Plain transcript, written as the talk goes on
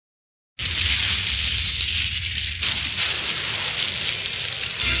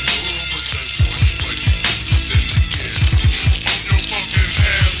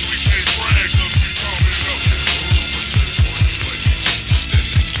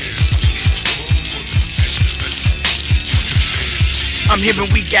I'm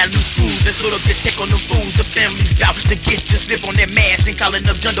hearing we got loose screws. Let's load up the check on the fools. The family's bout to get you slip on that mask and calling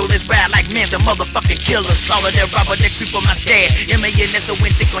up Jundo. Let's ride like Manson motherfucking killer. Slaughter that robber that creep on my stash. M.A.N.S.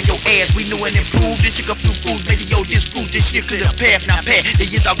 went thick on your ass. We knew and improved. Then shook a few fools. Maybe yo, this fool, this shit clear the path. Now path. The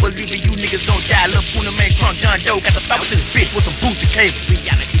years I believe in you niggas gon' die. Lil' Puna man, Crunk, John Doe. Got the stop with this bitch with some booster cable. We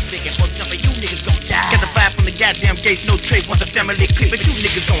gotta keep thinking, fuck jumping. You niggas gon' die. Got the vibe from the goddamn gates. No trace. Want the family clip. But you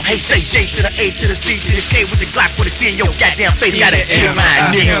niggas gon' hate. Say J to the A to the C to the K with the Glock for the C in your goddamn face. Gotta hear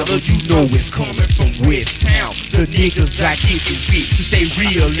my nigga. You know it's coming from West Town. The niggas I keep it with, they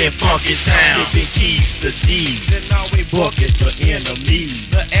real in funky town. Sipping keys to D's and always bucket the enemies.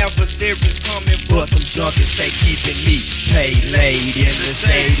 The adversaries coming, but them junkies they keeping me laid in the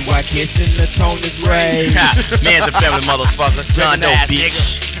shade while catching the Tony's raid. Manson Family, motherfucker. John Doe,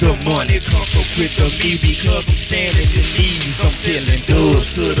 bitch. The money come so quick to me because I'm standing in knees. I'm selling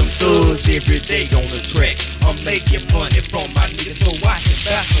dubs to them thugs every day on the track. I'm making money from my niggas so I can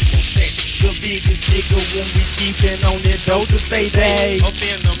buy some more sex. The biggest nigga when we cheapin' on that dough to stay day. Up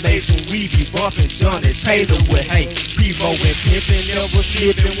in the mason, we be bumpin' Johnny Taylor with Hank. Primo and pimpin', never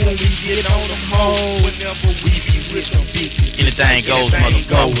slippin' when we get on them hoes. Whenever we be with them bitches. Anything goes,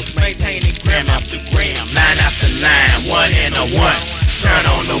 motherfucker. Maintaining gram after gram, line after line, one and a one. Turn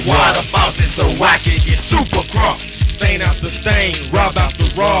on the water faucet so I can get super crunk. Stain after stain, rob after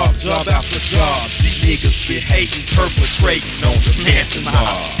rob, job after job. These niggas be hating, perpetrating on the Manson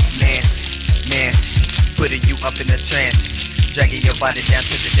mob. Manson, putting you up in a trance, dragging your body down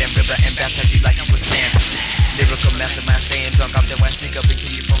to the damn river and baptize you like you was sand. Lyrical mastermind, staying drunk off that one, sneak up and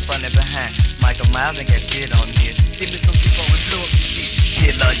kill you from front and behind. Michael Miles ain't got shit on this. Give me some people and blow up the shit.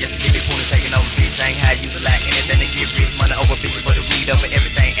 Killer, yesterday they Puna taking over bitch. I ain't how you like anything to get rich. Money over bitches for the weed over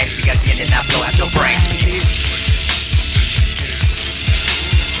everything. Actually got in and I blow out your brain.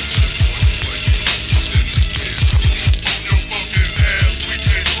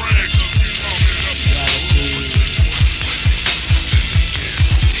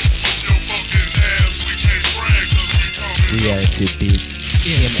 Reality bitch,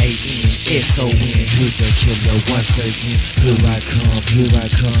 M-A-N-S-O-N, who's the killer once again. Here I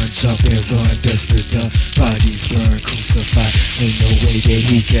come, jump and run, dust the dust, bodies burn, crucified. Ain't no way that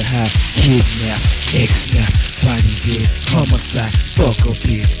he can hide. Kidnap, X-snap, body dead, homicide, fuck a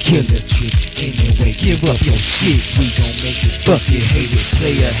bitch, kill a trick. Anyway, give up your shit, we gon' make it. Fuck it, hate it,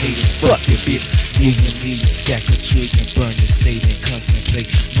 player hate it, fuck it bitch. Million, stack a trillion, burn the state and contemplate.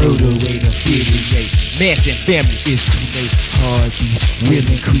 Murder rate affiliate, Manson Family is too late. Heartbeat,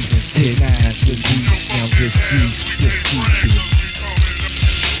 willing, cruising, 10 eyes with me. Now deceased, bitch.